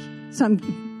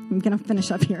to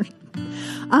finish up here.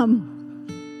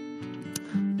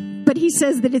 But he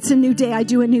says that it's a new day. I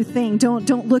do a new thing.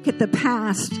 Don't look at the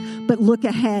past, but look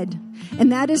ahead.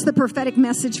 And that is the prophetic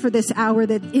message for this hour,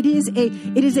 that it is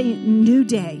a new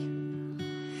day.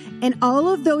 And all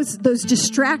of those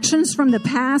distractions from the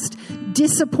past,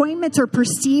 disappointments or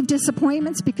perceived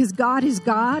disappointments, because God is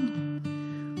God.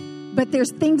 But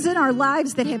there's things in our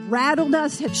lives that have rattled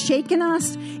us, have shaken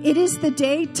us. It is the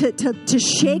day to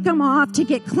shake them off, to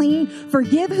get clean.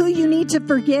 Forgive who you need to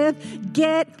forgive.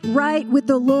 Get right with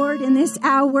the Lord in this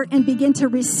hour and begin to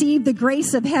receive the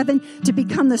grace of heaven to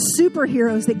become the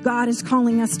superheroes that God is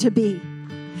calling us to be.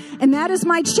 And that is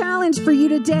my challenge for you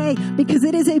today, because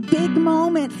it is a big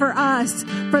moment for us,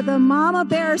 for the mama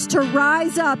bears to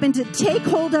rise up and to take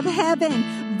hold of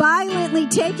heaven, violently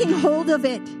taking hold of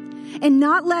it and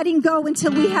not letting go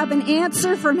until we have an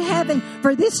answer from heaven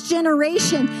for this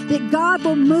generation, that God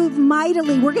will move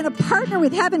mightily. We're going to partner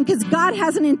with heaven because God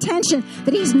has an intention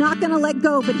that he's not going to let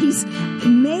go, but he's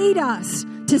made us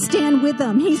to stand with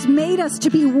them. He's made us to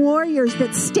be warriors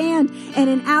that stand in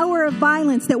an hour of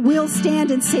violence, that will stand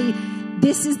and say,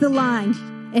 this is the line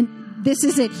and this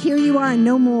is it. Here you are and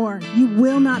no more. You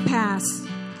will not pass.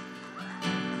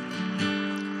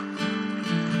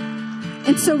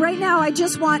 And so right now I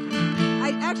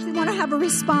actually want to have a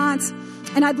response,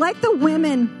 and I'd like the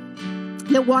women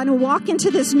that want to walk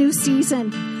into this new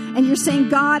season. And you're saying,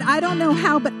 God, I don't know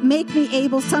how, but make me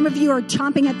able. Some of you are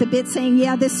chomping at the bit saying,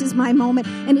 yeah, this is my moment.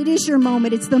 And it is your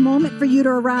moment. It's the moment for you to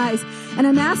arise. And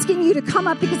I'm asking you to come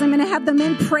up, because I'm going to have the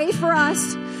men pray for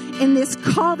us in this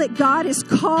call that God has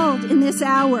called in this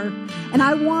hour. And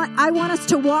I want us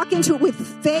to walk into it with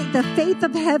faith, the faith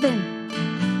of heaven.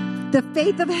 The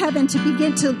faith of heaven, to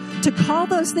begin to call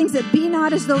those things that be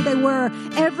not as though they were.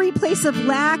 Every place of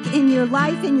lack in your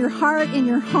life, in your heart, in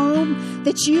your home,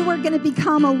 that you are going to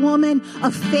become a woman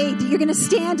of faith. That you're going to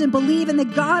stand and believe in the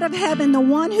God of heaven, the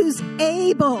one who's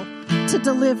able to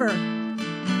deliver.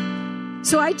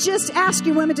 So I just ask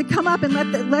you women to come up and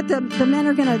let the men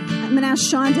I'm going to ask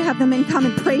Sean to have the men come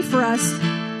and pray for us.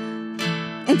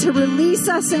 And to release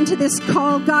us into this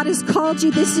call. God has called you.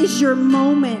 This is your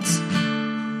moment.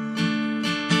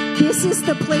 This is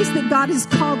the place that God has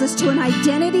called us to, an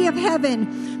identity of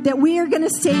heaven that we are going to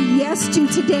say yes to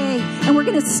today. And we're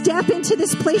going to step into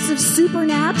this place of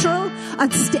supernatural, a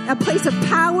place of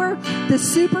power, the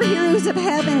superheroes of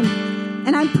heaven.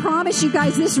 And I promise you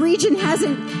guys, this region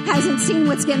hasn't seen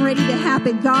what's getting ready to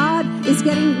happen. God is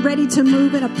getting ready to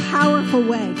move in a powerful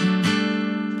way.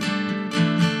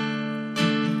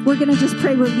 We're going to just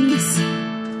pray release.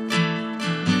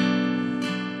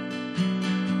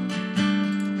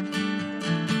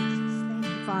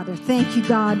 Thank you,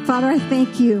 God. Father, I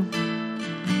thank you.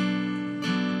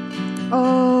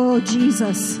 Oh,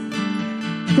 Jesus.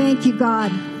 Thank you,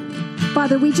 God.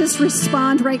 Father, we just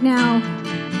respond right now.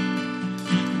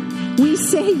 We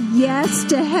say yes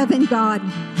to heaven, God.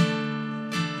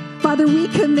 Father, we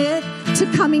commit to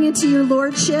coming into your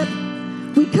lordship.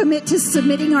 We commit to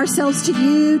submitting ourselves to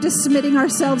you, to submitting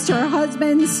ourselves to our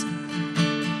husbands,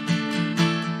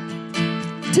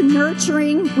 to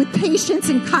nurturing with patience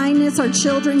and kindness our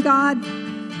children, God,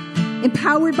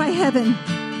 empowered by heaven.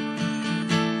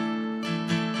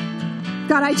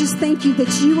 God, I just thank you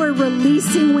that you are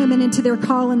releasing women into their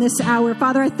call in this hour.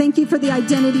 Father, I thank you for the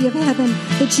identity of heaven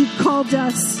that you've called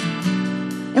us.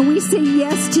 And we say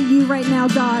yes to you right now,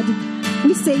 God.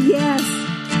 We say yes.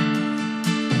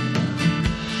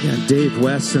 Yeah, Dave,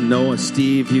 Wes, and Noah,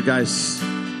 Steve, you guys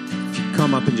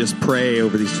come up and just pray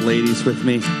over these ladies with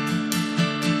me.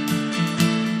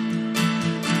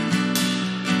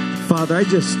 Father,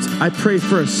 I pray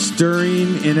for a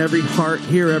stirring in every heart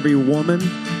here, every woman.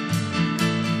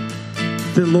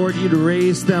 That, Lord, you'd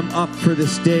raise them up for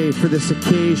this day, for this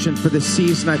occasion, for this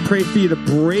season. I pray for you to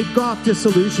break off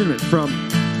disillusionment from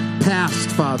past,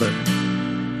 Father.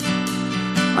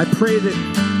 I pray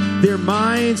that their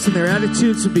minds and their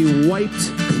attitudes would be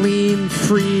wiped clean,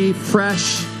 free,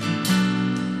 fresh.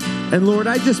 And, Lord,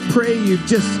 I just pray you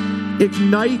just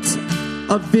ignite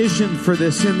a vision for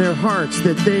this in their hearts,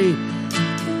 that they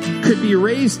could be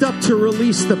raised up to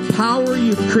release the power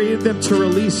you've created them to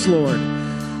release, Lord.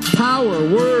 Power,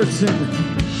 words,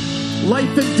 and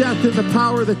life and death in the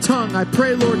power of the tongue. I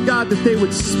pray, Lord God, that they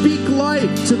would speak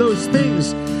life to those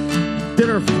things that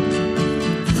are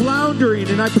floundering.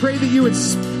 And I pray that you would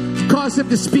cause them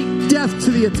to speak death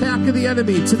to the attack of the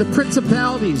enemy, to the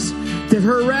principalities that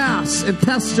harass and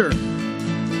pester.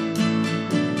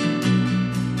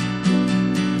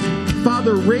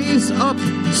 Father, raise up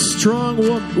strong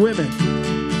women.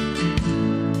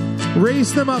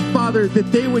 Raise them up, Father,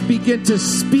 that they would begin to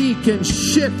speak and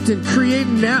shift and create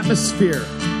an atmosphere.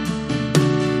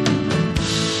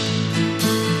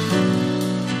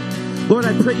 Lord,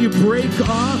 I pray you break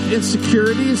off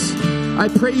insecurities. I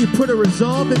pray you put a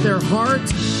resolve in their heart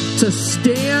to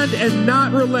stand and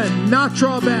not relent, not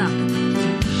draw back.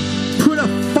 Put a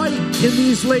fight in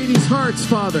these ladies' hearts,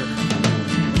 Father.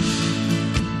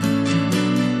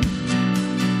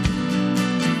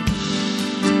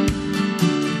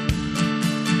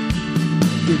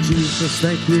 Jesus,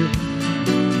 thank you.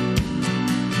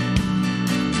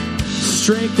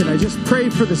 Strengthen. I just pray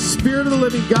for the Spirit of the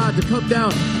living God to come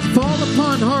down, fall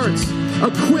upon hearts,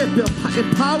 equip,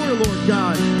 empower, Lord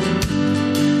God.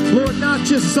 Lord, not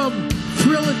just some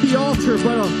thrill at the altar,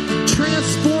 but a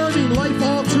transforming,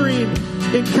 life-altering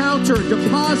encounter,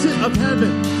 deposit of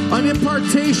heaven, an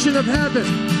impartation of heaven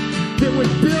that would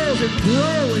build and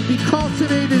grow and be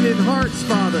cultivated in hearts,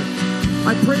 Father.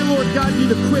 I pray, Lord God,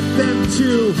 you'd equip them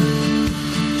to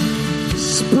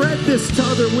spread this to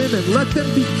other women. Let them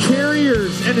be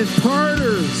carriers and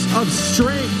imparters of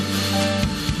strength.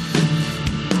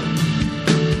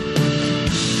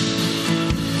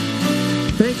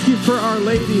 Thank you for our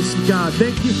ladies, God.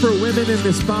 Thank you for women in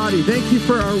this body. Thank you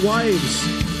for our wives.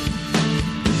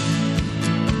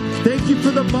 Thank you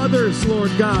for the mothers,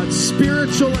 Lord God,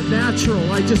 spiritual and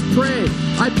natural. I just pray.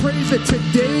 I pray that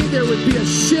today there would be a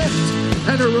shift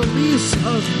and a release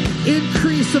of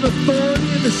increase of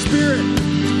authority in the Spirit.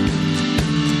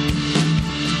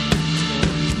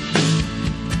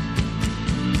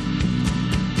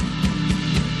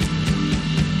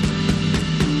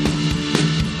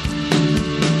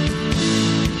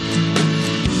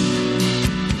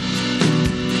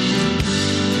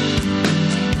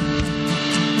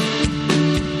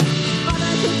 Father,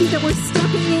 I thank you that we're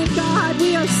stepping in, God.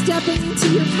 We are stepping into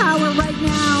your power right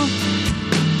now.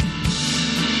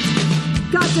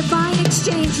 God, divine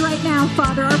exchange right now,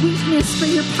 Father, our weakness for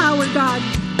your power, God.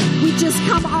 We just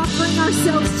come offering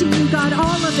ourselves to you, God,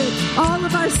 all of it, all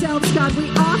of ourselves, God. We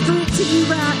offer it to you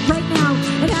right now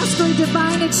and ask for a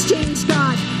divine exchange,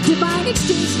 God. Divine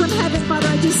exchange from heaven, Father.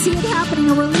 I just see it happening,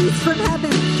 a release from heaven.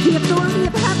 The authority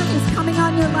of heaven is coming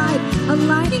on your life,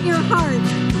 aligning your heart.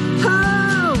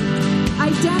 Oh,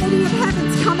 identity of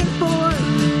heaven's coming forward.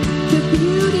 The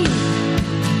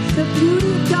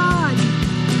beauty of God.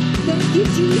 Thank you,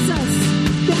 Jesus.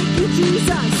 Thank you,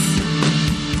 Jesus.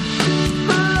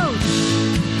 Oh.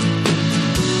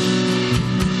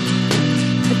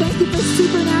 I thank you for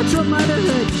supernatural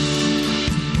motherhood.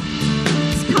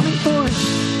 It's coming forth.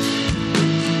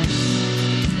 I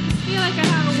just feel like I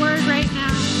have a word right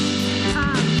now.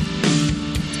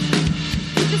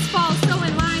 It just falls so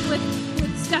in line with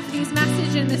Stephanie's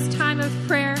message in this time of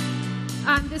prayer.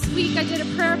 This week I did a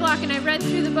prayer block and I read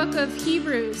through the book of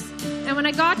Hebrews. And when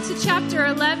I got to chapter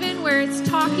 11, where it's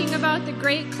talking about the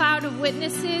great cloud of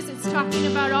witnesses, it's talking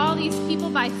about all these people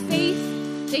by faith.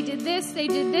 They did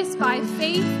this by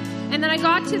faith. And then I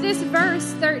got to this verse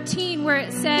 13 where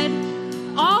it said,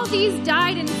 all these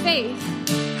died in faith.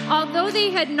 although they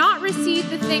had not received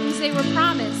the things they were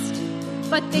promised,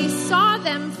 but they saw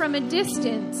them from a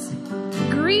distance,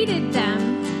 greeted them,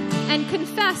 and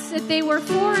confessed that they were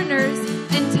foreigners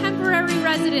and temporary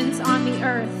residents on the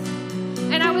earth.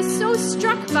 And I was so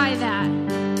struck by that.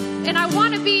 And I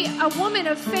want to be a woman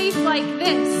of faith like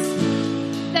this,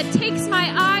 that takes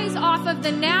my eyes off of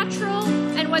the natural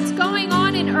and what's going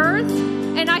on in earth,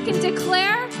 and I can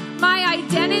declare my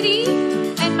identity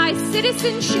and my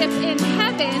citizenship in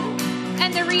heaven,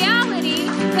 and the reality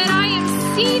that I am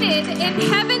seated in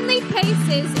heavenly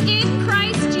places in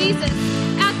Christ Jesus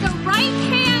at the right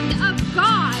hand of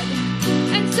God.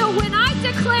 And so when I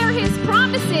declare his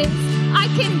promises, I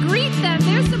can greet them.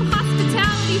 There's some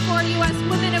hospitality for you as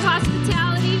women of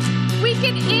hospitality. We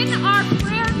can, in our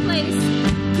prayer place,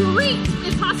 greet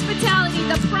with hospitality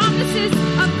the promises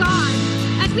of God.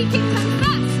 And we can confess,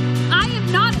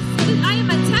 I am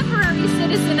a temporary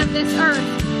citizen of this earth,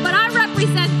 but I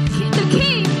represent the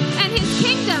King and his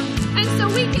kingdom. And so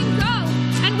we can go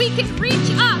and we can reach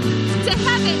up to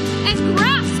heaven and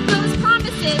grasp those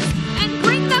promises and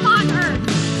bring them on earth.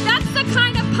 That's the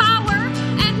kind of power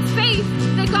and faith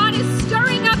that God is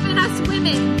stirring up in us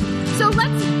women. So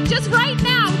let's just right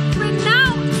now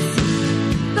renounce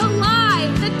the lie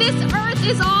that this earth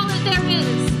is all that there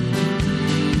is.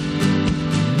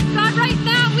 God, right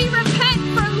now we repent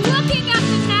for looking at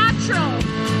the natural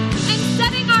and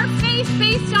setting our faith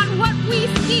based on what we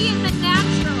see in the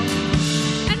natural.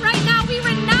 And right now we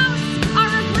renounce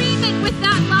our agreement with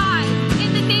that lie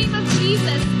in the name of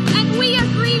Jesus. And we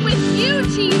agree with you,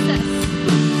 Jesus,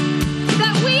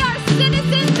 that we are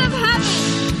citizens of heaven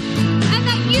and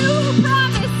that you who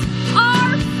promise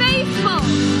are faithful.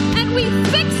 And we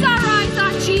fix our eyes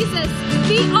on Jesus,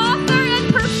 the author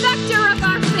and perfecter of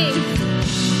our faith.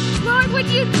 Lord, would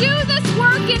you do this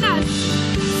work in us?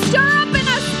 Stir up in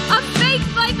us a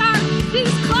faith like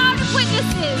these cloud of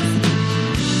witnesses,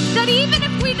 that even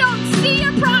if we don't see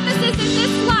your promises in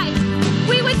this life,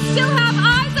 we would still have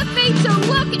eyes of faith to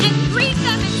look and greet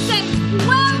them and say,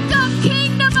 welcome,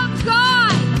 kingdom of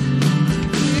God.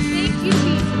 Thank you,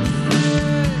 Jesus.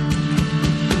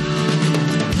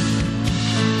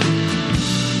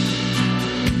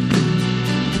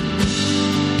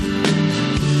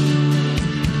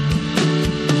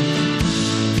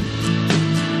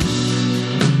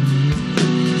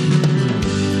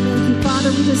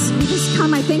 We just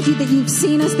come. I thank you that you've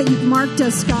seen us, that you've marked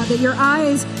us, God, that your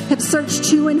eyes have searched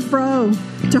to and fro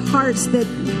to hearts that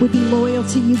would be loyal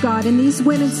to you, God. And these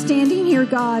women standing here,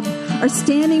 God, are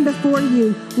standing before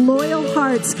you, loyal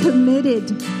hearts committed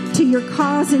to your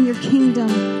cause and your kingdom.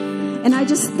 And I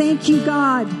just thank you,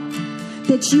 God,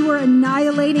 that you are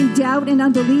annihilating doubt and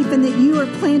unbelief, and that you are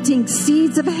planting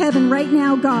seeds of heaven right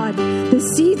now, God. The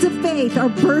seeds of faith are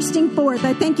bursting forth.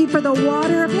 I thank you for the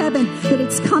water of heaven, that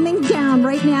it's coming down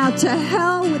right now to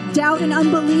hell with doubt and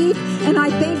unbelief. And I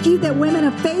thank you that women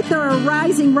of faith are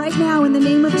arising right now in the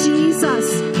name of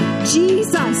Jesus.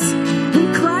 Jesus,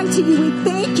 we cry to you. We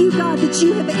thank you, God, that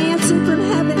you have answered from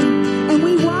heaven. And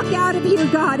we walk out of here,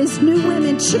 God, as new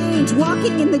women, changed,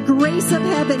 walking in the grace of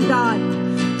heaven, God.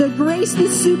 The grace, the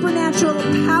supernatural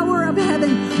power of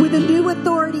heaven, with a new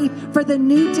authority for the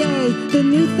new day, the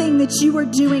new thing that you are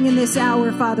doing in this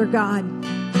hour, Father God.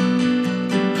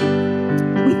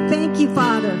 We thank you,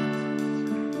 Father.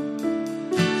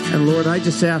 And Lord, I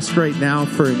just ask right now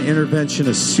for an intervention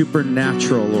of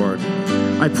supernatural, Lord.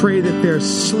 I pray that their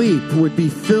sleep would be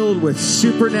filled with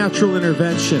supernatural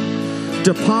intervention.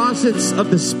 Deposits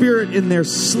of the Spirit in their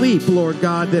sleep, Lord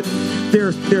God, that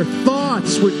their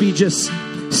thoughts would be just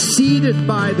seated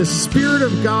by the Spirit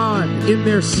of God in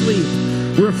their sleep.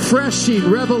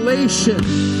 Refreshing revelation,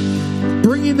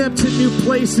 bringing them to new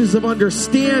places of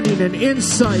understanding and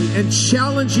insight, and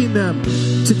challenging them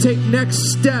to take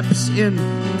next steps in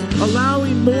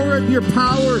allowing more of your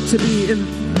power to be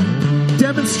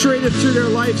demonstrated through their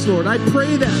lives, Lord. I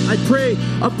pray that. I pray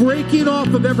a breaking off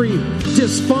of every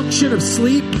dysfunction of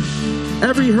sleep,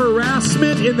 every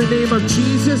harassment in the name of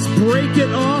Jesus. Break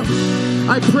it off.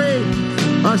 I pray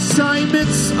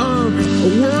assignments of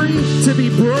worry to be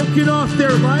broken off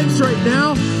their lives right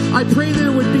now. I pray that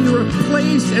it would be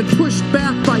replaced and pushed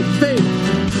back by faith.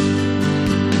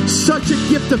 Such a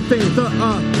gift of faith,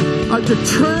 a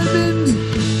determined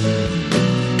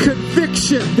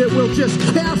conviction that will just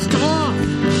cast off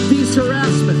these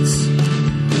harassments.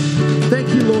 Thank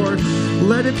you, Lord.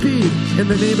 Let it be in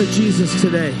the name of Jesus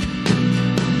today.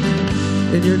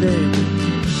 In your name.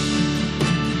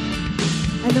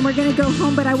 And then we're going to go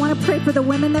home, but I want to pray for the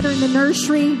women that are in the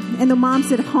nursery and the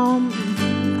moms at home.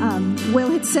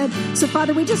 Will had said, so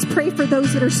Father, we just pray for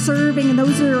those that are serving and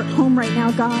those that are at home right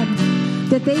now, God.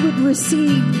 that they would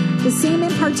receive the same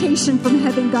impartation from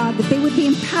heaven, God, that they would be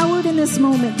empowered in this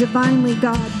moment divinely,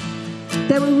 God,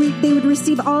 that they would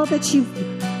receive all that you've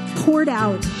poured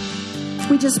out.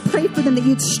 We just pray for them, that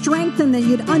you'd strengthen them,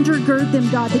 you'd undergird them,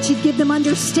 God, that you'd give them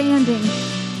understanding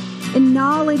and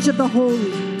knowledge of the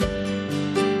Holy,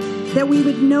 that we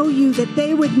would know you, that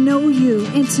they would know you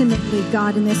intimately,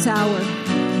 God, in this hour.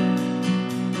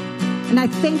 And I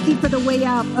thank you for the way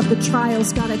out of the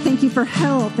trials, God. I thank you for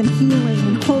health and healing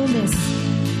and wholeness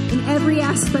in every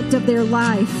aspect of their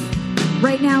life.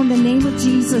 Right now, in the name of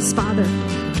Jesus, Father.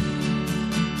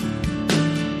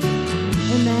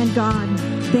 Amen, God.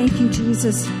 Thank you,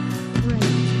 Jesus.